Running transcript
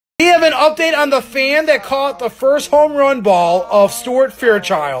We have an update on the fan that caught the first home run ball of Stuart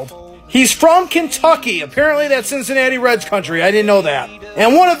Fairchild. He's from Kentucky. Apparently that's Cincinnati Reds country. I didn't know that.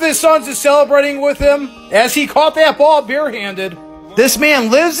 And one of his sons is celebrating with him as he caught that ball barehanded. This man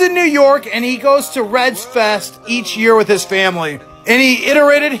lives in New York and he goes to Reds Fest each year with his family. And he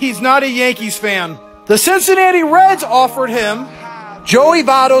iterated he's not a Yankees fan. The Cincinnati Reds offered him Joey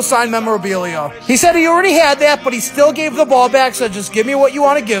Votto signed memorabilia. He said he already had that, but he still gave the ball back, said just give me what you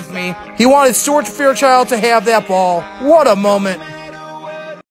want to give me. He wanted Stuart Fairchild to have that ball. What a moment.